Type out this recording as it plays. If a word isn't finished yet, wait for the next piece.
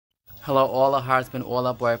Hello, all our husband, all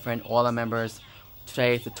our boyfriend, all our members.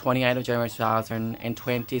 Today is the 28th of January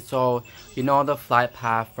 2020. So, you know the flight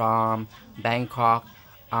path from Bangkok,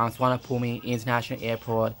 Suvarnabhumi International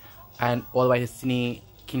Airport, and all the way to Sydney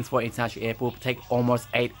Kingsford International Airport will take almost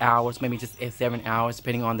 8 hours, maybe just 7 hours,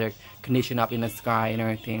 depending on the condition up in the sky and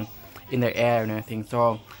everything, in the air and everything.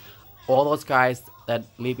 So, all those guys that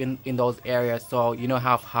live in those areas, so you know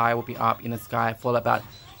how high will be up in the sky for about,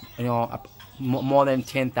 more than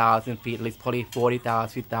 10,000 feet, at least probably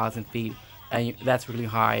 40,000, 50,000 feet, and that's really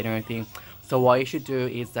high and everything. So what you should do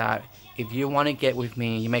is that if you want to get with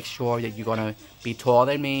me, you make sure that you're gonna be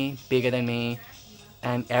taller than me, bigger than me,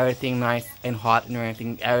 and everything nice and hot and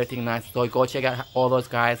everything nice. So go check out all those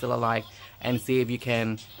guys that are like, and see if you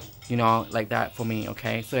can, like that for me,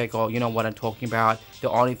 okay? So there you go, you know what I'm talking about.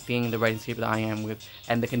 The only thing, the relationship that I am with,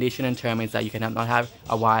 and the condition and term is that you cannot have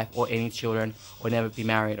a wife or any children or never be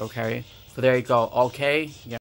married, okay? So there you go, okay? Yeah.